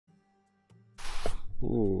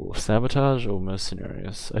Ooh, sabotage or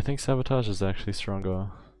mercenaries? I think sabotage is actually stronger.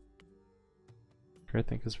 Great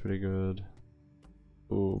think is pretty good.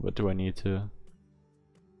 Ooh, but do I need to?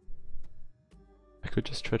 I could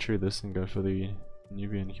just treachery this and go for the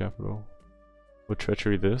Nubian capital. Or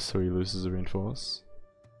treachery this so he loses a reinforce.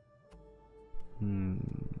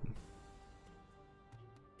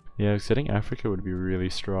 Yeah, getting Africa would be really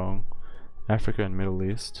strong. Africa and Middle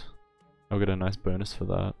East. I'll get a nice bonus for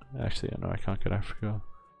that. Actually, no, I can't get Africa.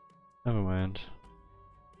 Never mind.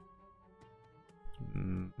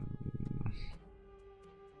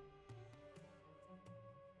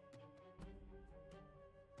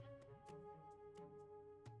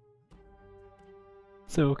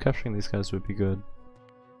 So capturing these guys would be good.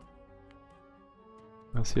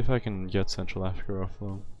 I'll see if I can get Central Africa off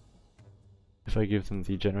them. If I give them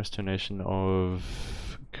the generous donation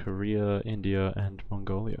of Korea, India, and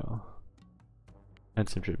Mongolia. And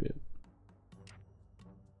some tribute.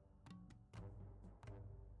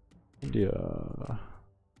 India.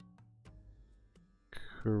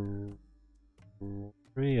 Korea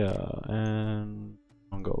and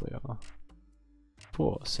Mongolia.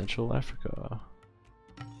 For Central Africa.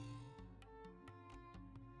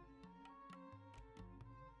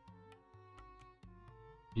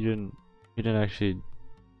 You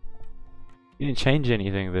didn't change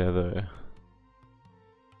anything there though.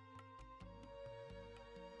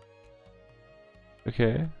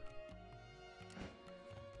 Okay.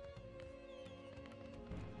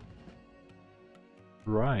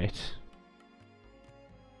 Right.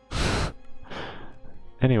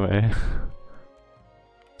 Anyway.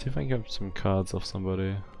 See if I can get some cards off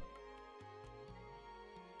somebody.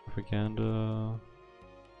 Propaganda.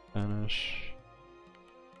 Spanish.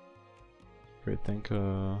 Great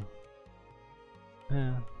thinker.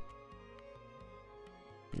 Yeah.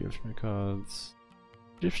 Egyptian cards.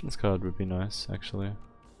 Egyptian's card would be nice, actually.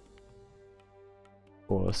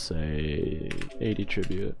 Or say 80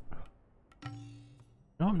 tribute.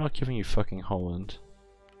 No, I'm not giving you fucking Holland.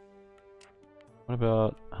 What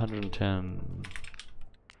about 110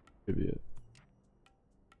 tribute?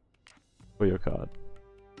 For your card.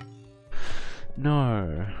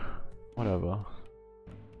 No. Whatever.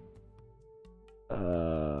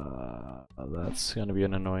 That's gonna be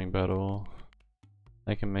an annoying battle.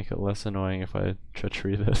 I can make it less annoying if I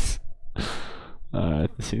treachery this.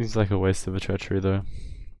 It seems like a waste of a treachery though.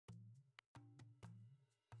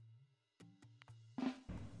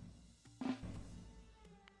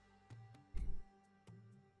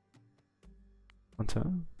 One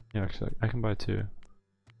turn? Yeah, actually, I can buy two.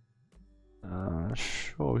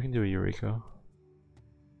 Sure, we can do a Eureka.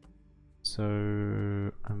 So,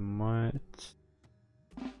 I might...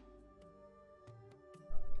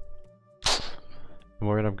 I'm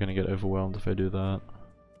worried I'm gonna get overwhelmed if I do that.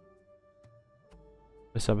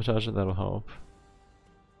 If I sabotage it, that'll help.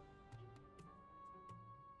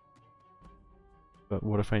 But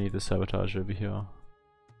what if I need to sabotage over here?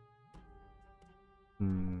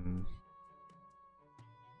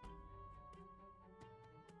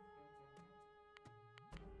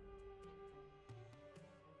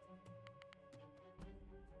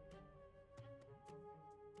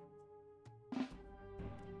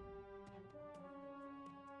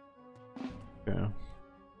 Okay.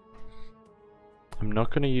 I'm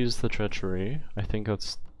not gonna use the treachery. I think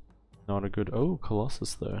that's not a good— oh,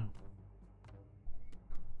 Colossus though.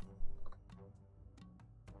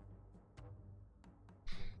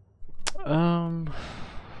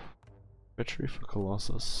 Treachery for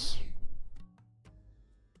Colossus.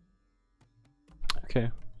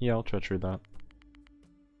 Okay, yeah, I'll treachery that.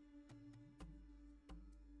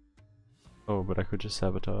 Oh, but I could just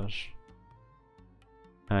sabotage.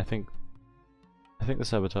 And I think the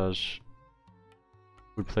sabotage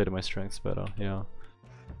would play to my strengths better, yeah.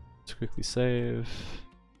 Let's quickly save.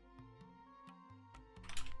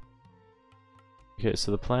 Okay,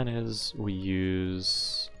 so the plan is we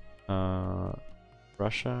use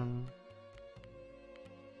Russian,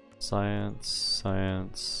 Science,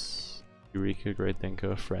 Eureka, Great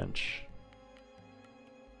Thinker, French.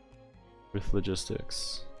 With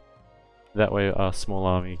logistics. That way our small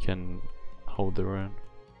army can hold their own.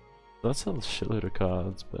 That's a shitload of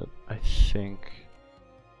cards, but I think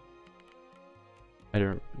I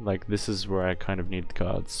don't like— this is where I kind of need the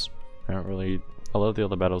cards. I don't really— a lot of the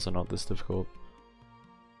other battles are not this difficult.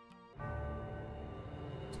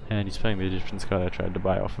 And he's playing the Egyptian's card I tried to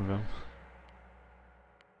buy off of him.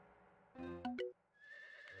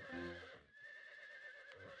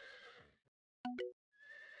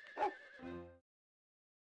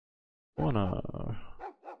 Oh no.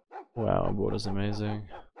 Wow, our border's amazing.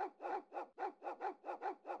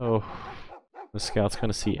 Oh. The scout's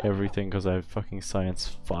gonna see everything because I have fucking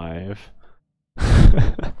science 5.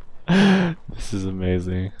 This is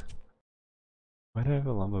amazing. Why do I have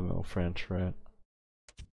a lumber mill? French, right?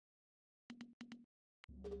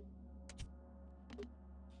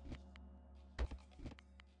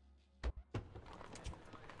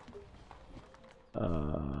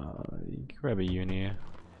 You can grab a uni.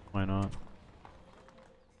 Why not?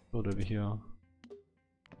 Build over here.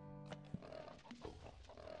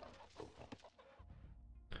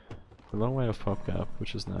 A long way off pop gap,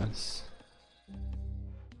 which is nice.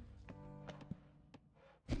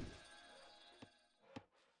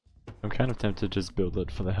 I'm kind of tempted to just build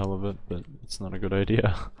it for the hell of it, but it's not a good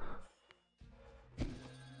idea.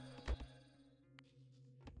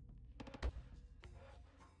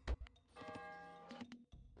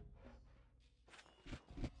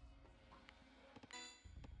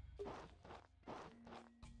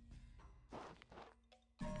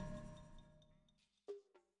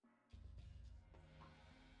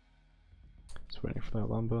 Just waiting for that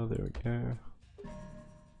lumber, there we go.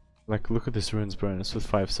 Like, look at this ruins bonus with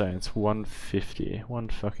 5 science, 150, 1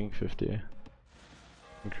 fucking 50.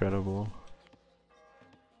 Incredible.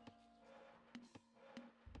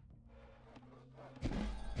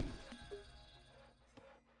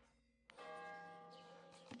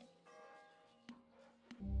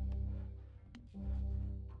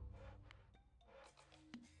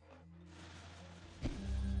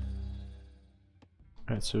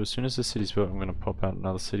 Alright, so as soon as the city's built, I'm gonna pop out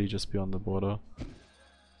another city just beyond the border.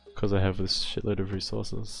 Because I have this shitload of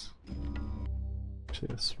resources. Actually,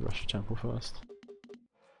 let's rush a temple first.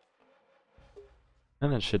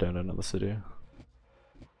 And then shit out another city.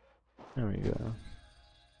 There we go.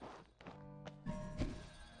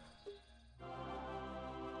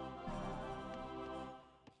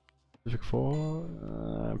 Pacific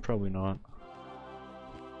 4? Probably not.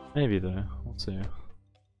 Maybe though, we'll see.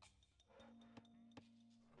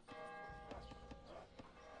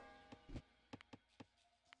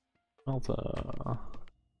 Malta.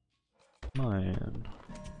 Mine.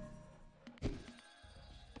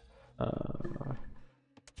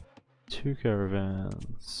 2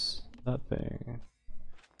 caravans. That thing.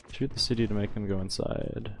 Shoot the city to make them go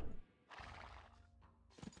inside.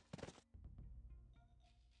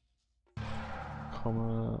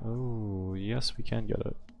 Comma. Oh, yes, we can get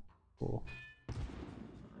it. Cool.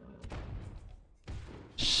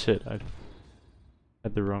 Shit, I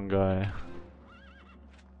had the wrong guy.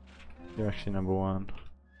 You're actually number 1.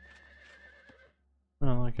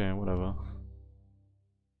 Oh, okay, whatever.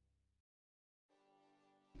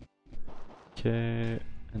 Okay,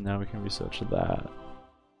 and now we can research that.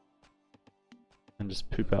 And just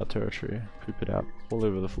poop out territory. Poop it out all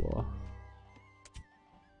over the floor.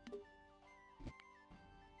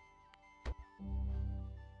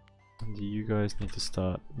 And you guys need to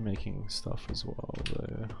start making stuff as well,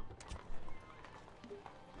 though.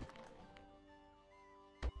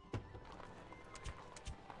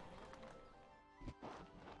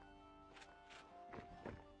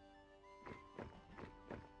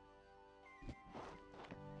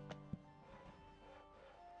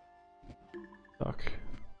 Fuck.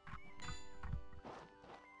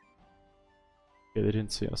 Okay, they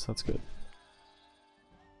didn't see us, that's good.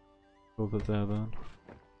 Build it there then.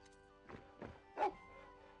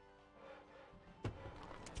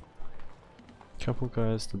 Couple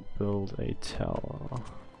guys to build a tower.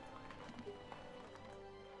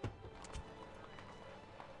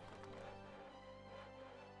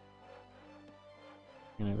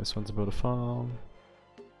 You know, this one's to build a farm.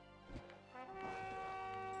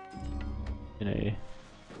 In a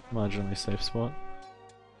marginally safe spot.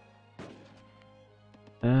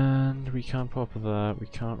 And we can't pop that, we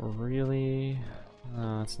can't really...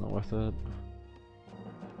 Nah, it's not worth it.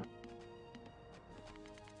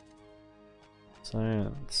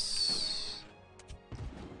 Science.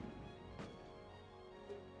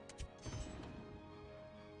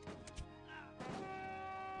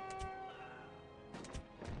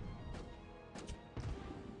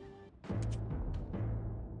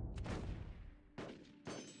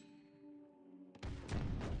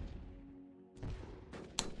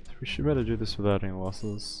 We should better do this without any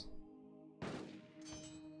losses.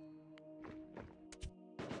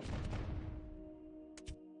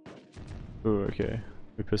 Oh, okay.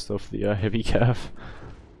 We pissed off the heavy cav.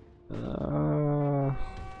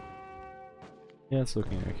 Yeah, it's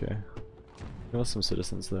looking okay. We lost some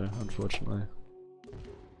citizens though, unfortunately.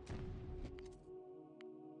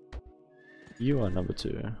 You are number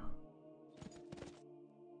 2.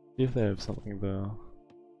 See if they have something there.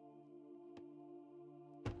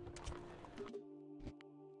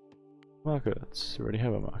 Markets. Already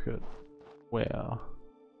have a market. Where?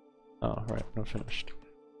 Oh, right, not finished.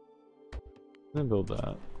 Then build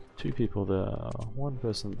that. 2 people there, 1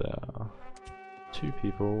 person there. 2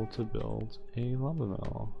 people to build a lumber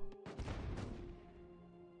mill.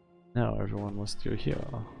 Now everyone must go here.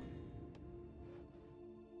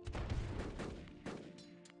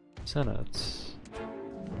 Senate.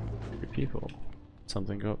 3 people.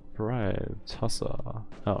 Something got bribed. Hussa.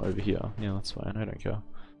 Oh, over here. Yeah, that's fine. I don't care.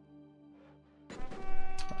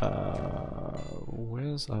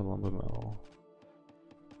 Where's our lumber mill?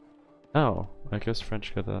 Oh, I guess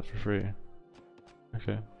French got that for free.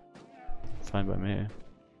 Okay. Fine by me.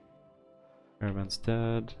 Caravan's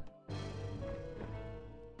dead.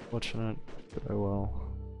 Fortunate, but oh well.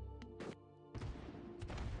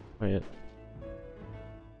 Wait.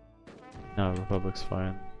 No, Republic's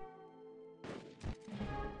fine.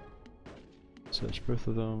 Search both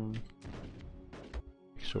of them.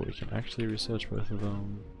 Make sure we can actually research both of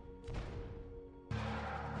them.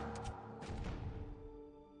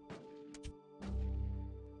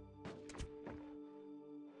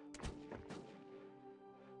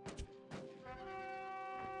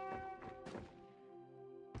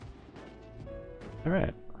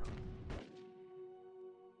 Alright.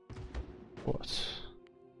 What?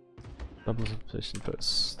 Doubles of position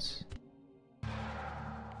first.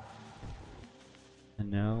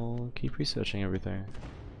 And now keep researching everything.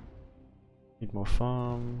 Need more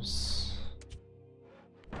farms.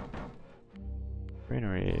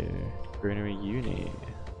 Granary. Granary uni.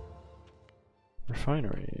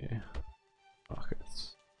 Refinery.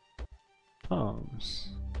 Markets. Farms.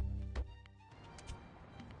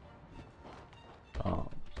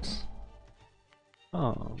 Arms.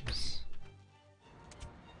 Arms.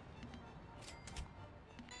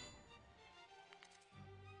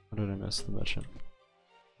 What did I miss? The merchant.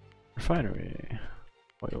 Refinery.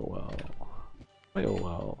 Oil well. Oil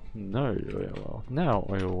well. No oil well. Now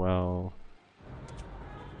oil well.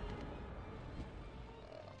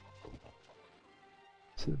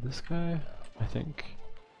 Is it this guy? I think.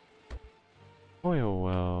 Oil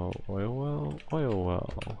well. Oil well. Oil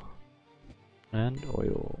well. And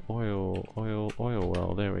oil, oil, oil, oil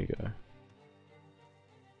well, there we go.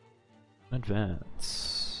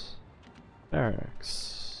 Advance.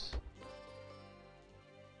 Barracks.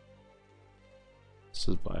 Let's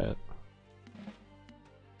just buy it.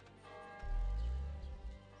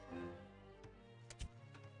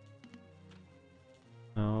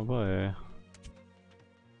 Oh boy.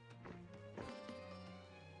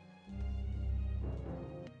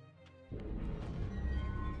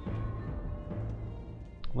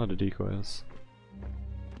 A lot of decoys.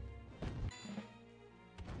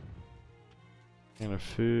 And of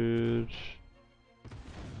food.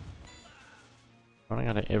 Running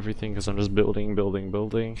out of everything because I'm just building.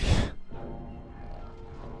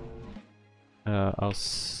 I'll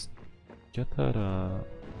get that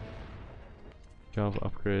Gov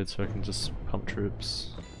upgrade so I can just pump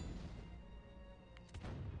troops.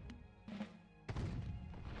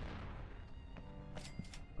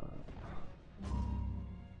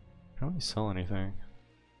 Can't really sell anything.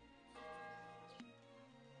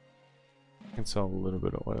 I can sell a little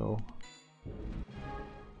bit of oil.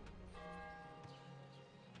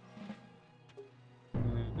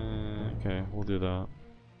 Okay, we'll do that.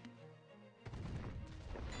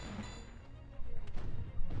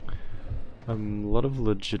 A lot of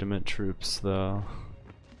legitimate troops there.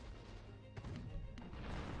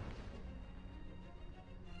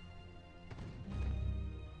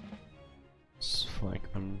 Just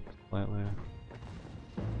flank them slightly.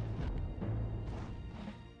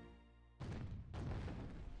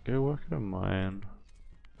 Go work at a mine.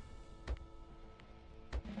 I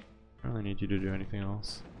don't really need you to do anything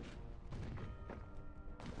else.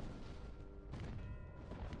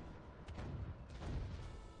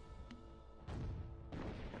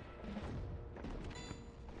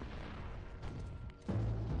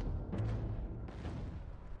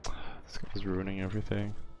 This guy's ruining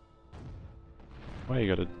everything. Why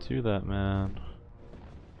you gotta do that, man?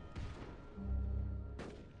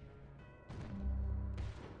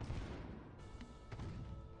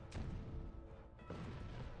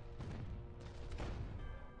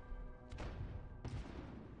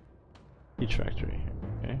 Each factory,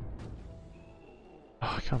 okay.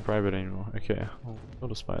 Oh, I can't bribe it anymore. Okay, I'll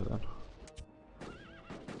just buy it then.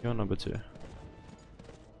 You're number 2.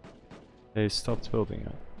 They stopped building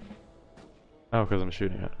it. Oh, because I'm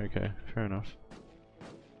shooting it. Okay, fair enough.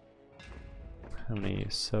 How many?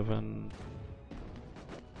 7.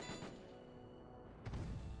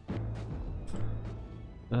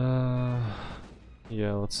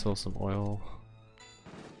 Yeah, let's sell some oil.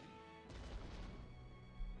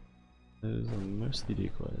 Those are mostly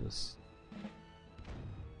decoys.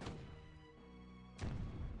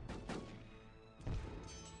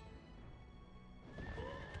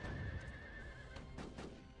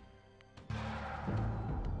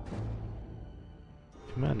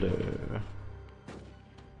 Commando.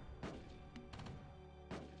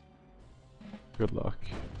 Good luck.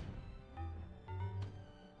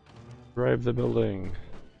 Drive the building.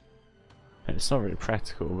 And it's not really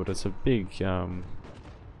practical, but it's a big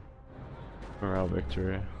morale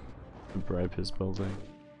victory to bribe his building.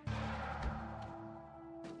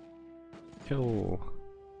 Kill.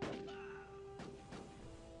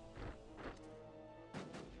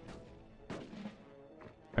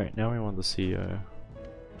 Alright, now we want the CEO.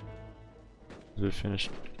 We've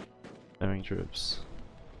finished spamming troops.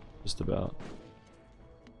 Just about.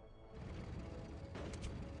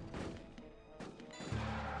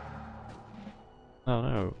 Oh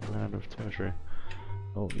no, we're out of territory.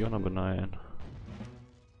 Oh, you're number 9.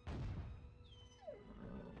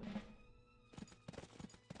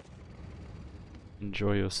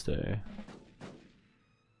 Enjoy your stay.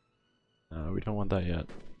 No, we don't want that yet.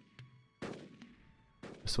 We're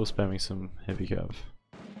still spamming some heavy cav.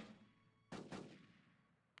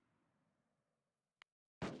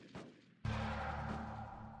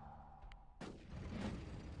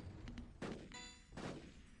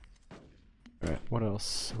 Alright, what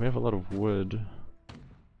else? We have a lot of wood.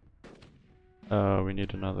 We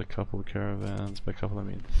need another couple of caravans. By couple I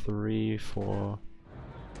mean 3, 4.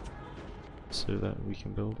 So that we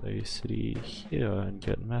can build a city here and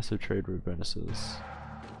get massive trade route bonuses.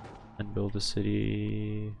 And build a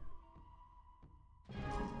city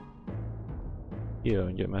here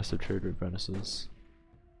and get massive trade route bonuses.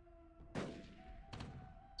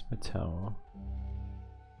 It's my tower.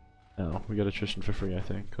 Oh, we got attrition for free I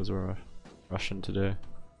think, because we're Russian today.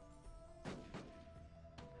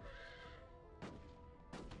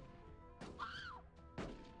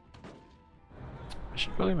 I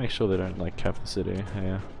should probably make sure they don't like cap the city,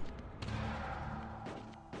 yeah.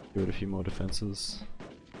 Give it a few more defenses.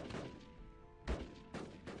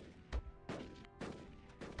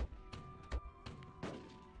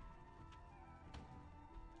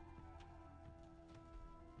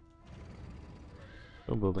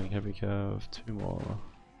 Still building heavy cav, 2 more.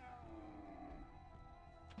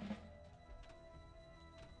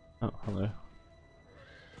 Oh, hello.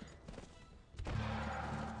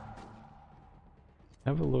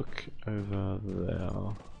 Have a look over there.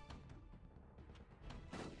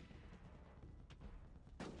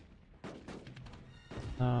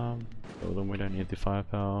 Well then we don't need the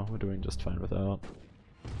firepower, we're doing just fine without.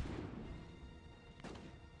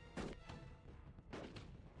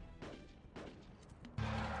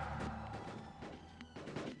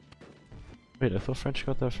 Wait, I thought French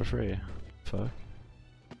got that for free. Fuck.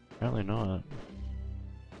 Apparently not.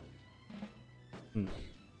 Hmm.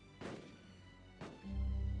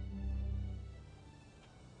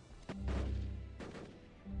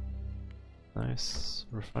 Nice.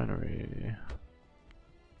 Refinery.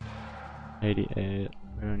 88.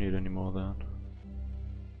 We don't need any more then.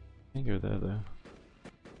 Can't go there though.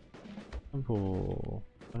 Temple.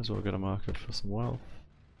 Might as well get a market for some wealth.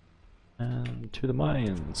 And to the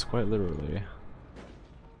mines, quite literally.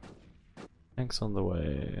 Tanks on the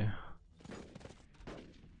way.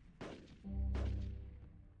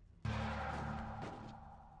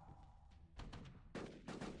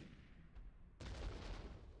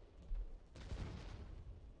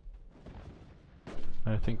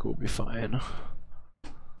 I think we'll be fine.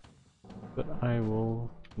 But I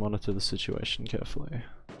will monitor the situation carefully.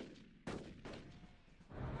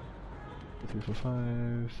 3, 4,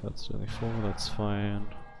 5, that's only 4, that's fine.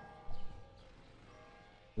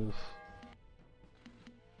 Oof.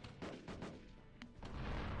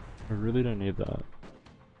 I really don't need that.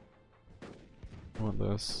 I want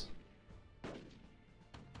this.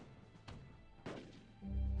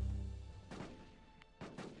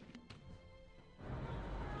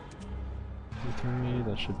 Three,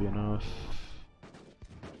 that should be enough.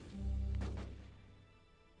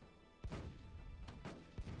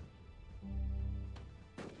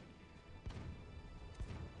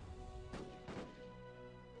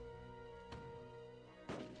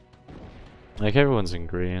 Like everyone's in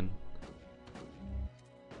green.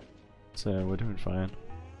 So we're doing fine.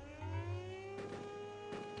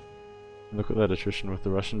 Look at that attrition with the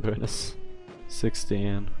Russian bonus.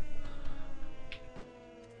 16.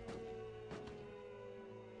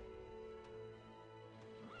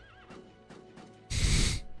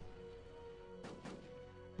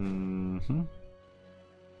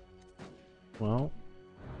 Well,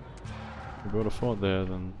 if we build a fort there,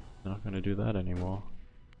 then they're not going to do that anymore.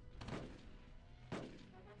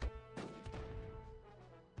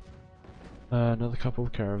 Another couple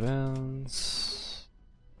of caravans.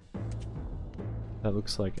 That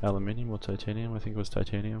looks like aluminium or titanium. I think it was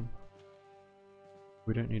titanium.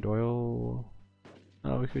 We don't need oil.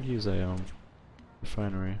 Oh, we could use a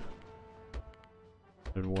refinery.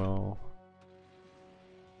 Did well.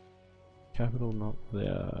 Capital not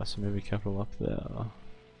there, so maybe capital up there.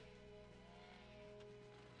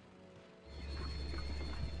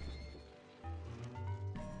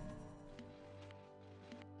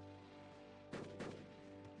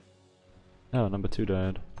 Oh, number 2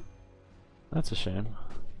 died. That's a shame.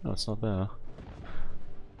 No, it's not there.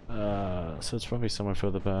 So it's probably somewhere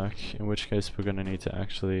further back, in which case we're gonna need to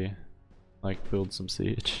actually, like, build some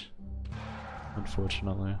siege.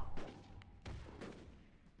 Unfortunately.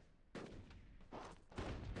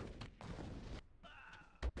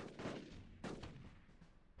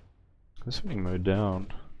 This being mowed down.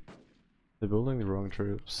 They're building the wrong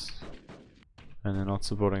troops. And they're not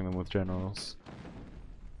supporting them with generals.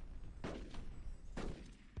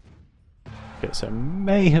 Okay, so I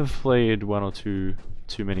may have played one or two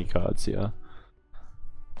too many cards here.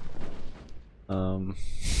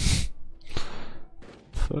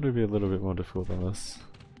 Thought it'd be a little bit more difficult than this.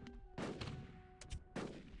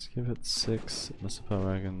 Let's give it 6 and a supply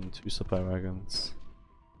wagon, 2 supply wagons.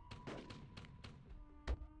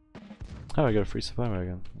 Oh, I got a free supply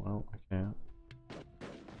wagon. Well, okay.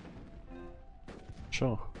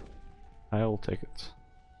 Sure. I'll take it.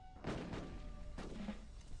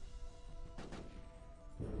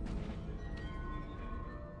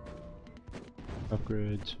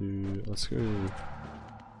 Upgrade to, let's go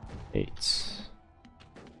 8.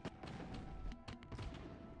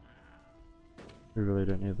 We really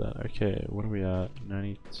don't need that. Okay, what are we at?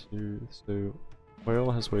 92. So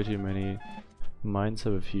oil has way too many. Mines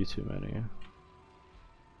have a few too many.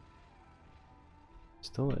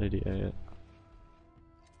 Still at 88.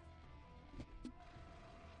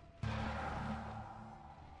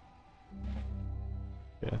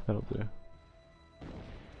 Yeah, that'll do.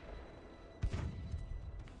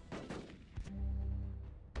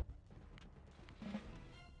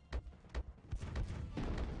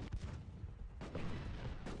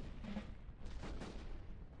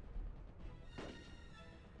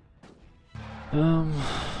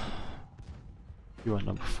 You are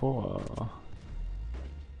number 4.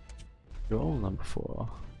 You're all number 4.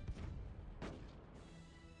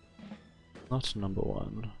 Not number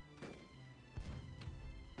 1.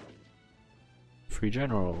 Free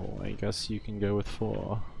general, I guess you can go with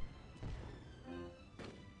 4.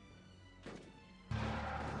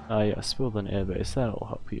 Ah yes, build an airbase, that'll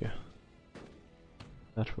help you.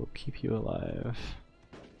 That will keep you alive.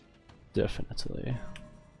 Definitely.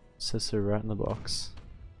 Says so right in the box.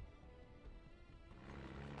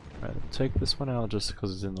 Right, take this one out just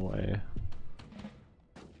because it's in the way.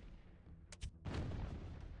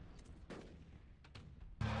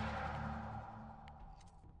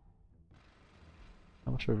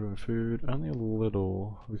 How much over in food? Only a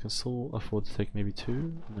little. We can still afford to take maybe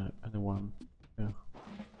 2? No, only 1. Yeah.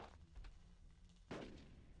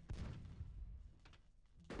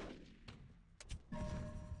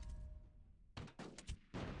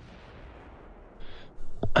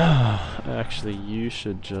 Actually, you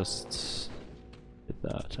should just hit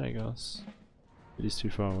that, I guess. It is too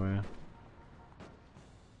far away.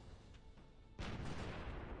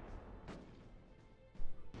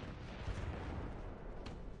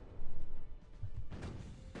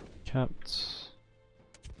 Capped.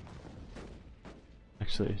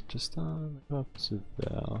 Actually, just move up to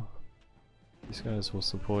there. These guys will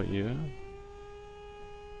support you.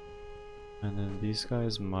 And then these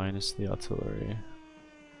guys minus the artillery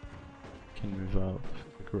can move up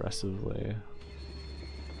aggressively.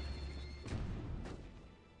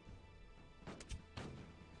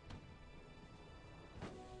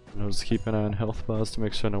 And I'll just keep an eye on health bars to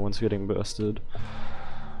make sure no one's getting bursted.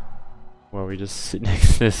 While we just sit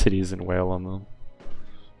next to their cities and wail on them.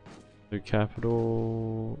 The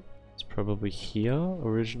capital is probably here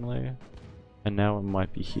originally, and now it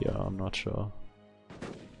might be here, I'm not sure.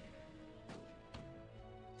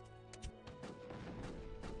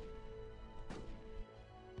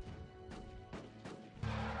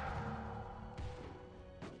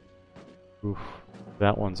 Oof,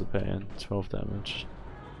 that one's a pain. 12 damage.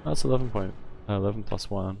 That's 11 plus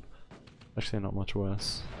 1. Actually not much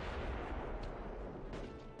worse.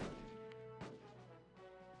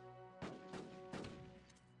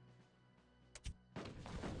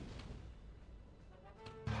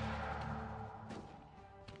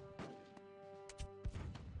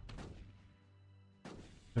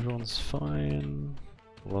 Everyone's fine.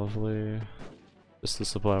 Lovely. Just the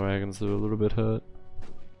supply wagons that are a little bit hurt.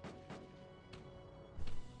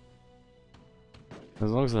 As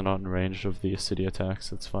long as they're not in range of the city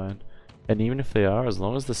attacks, it's fine. And even if they are, as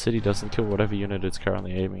long as the city doesn't kill whatever unit it's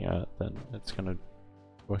currently aiming at, then it's gonna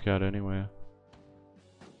work out anyway.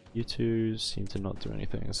 You two seem to not do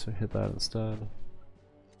anything, so hit that instead.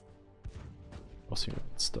 Also, you're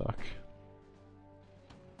stuck.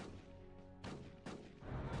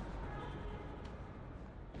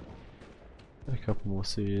 A couple more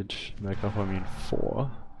siege. Make up, I mean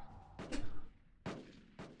 4.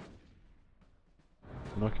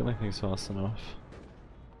 I'm not killing things fast enough.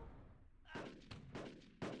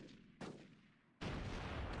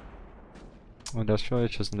 Industrial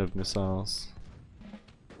Age doesn't have missiles.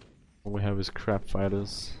 All we have is crap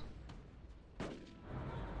fighters.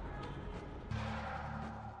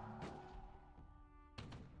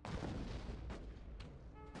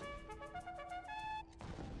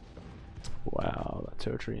 Wow, that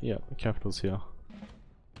territory. Yeah, the capital's here.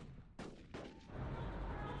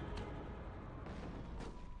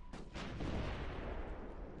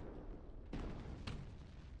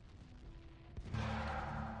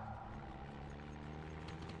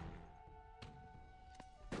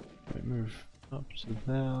 Move up to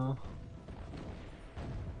there.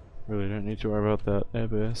 Really don't need to worry about that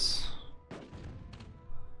airbase.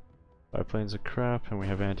 Biplanes are crap and we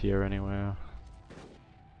have anti-air anywhere.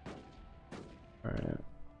 Alright.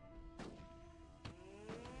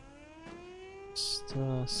 Just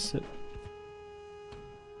sit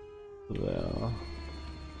there.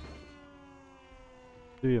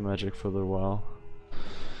 Do your magic for a little while.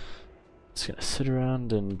 Just gonna sit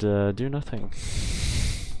around and do nothing.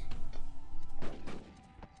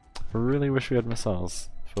 I really wish we had missiles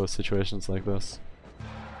for situations like this.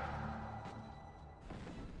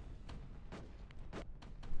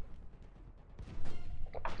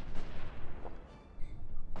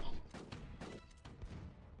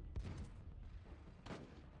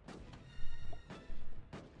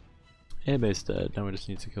 Airbase dead, now we just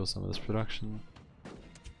need to kill some of this production.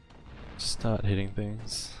 Start hitting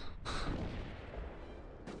things.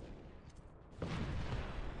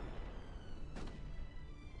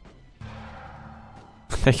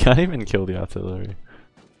 They can't even kill the artillery.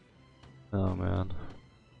 Oh man.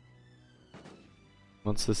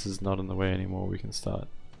 Once this is not in the way anymore, we can start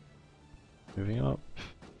moving up.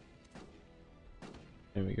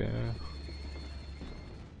 Here we go.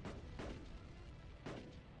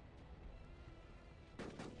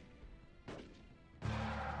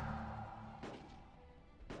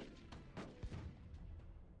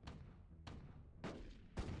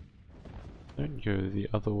 Don't go the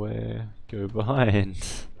other way, go behind.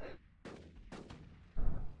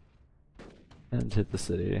 And hit the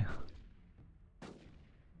city.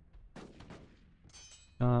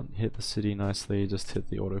 Can't hit the city nicely, just hit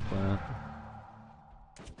the auto plant.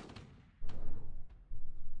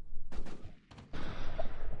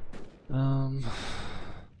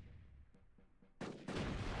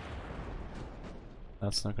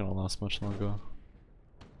 That's not gonna last much longer.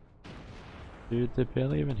 Dude, they're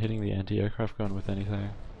barely even hitting the anti-aircraft gun with anything.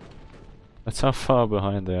 That's how far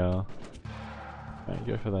behind they are. Alright,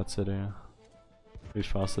 go for that city. Be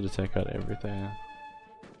faster to take out everything.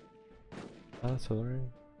 Artillery?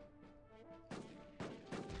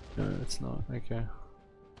 No, it's not. Okay.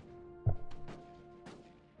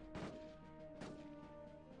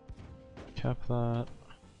 Cap that.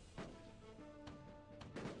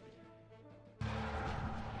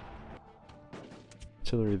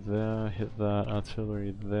 Artillery there, hit that.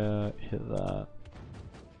 Artillery there, hit that.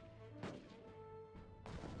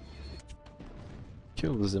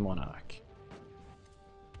 Kill the monarch.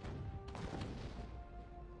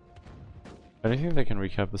 I don't think they can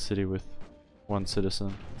recap the city with one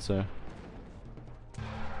citizen, so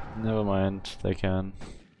never mind, they can.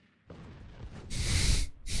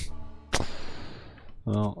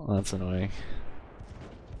 Well, that's annoying.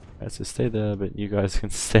 Alright, so stay there, but you guys can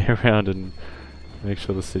stay around and make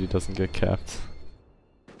sure the city doesn't get capped.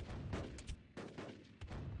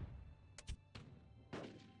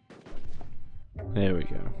 There we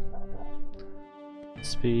go.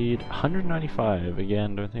 Speed 195.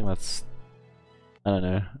 Again, don't think that's... I don't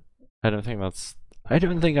know. I don't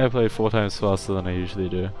think I play 4 times faster than I usually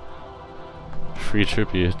do. Free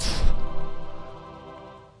tribute.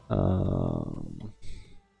 Go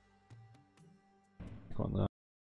on there.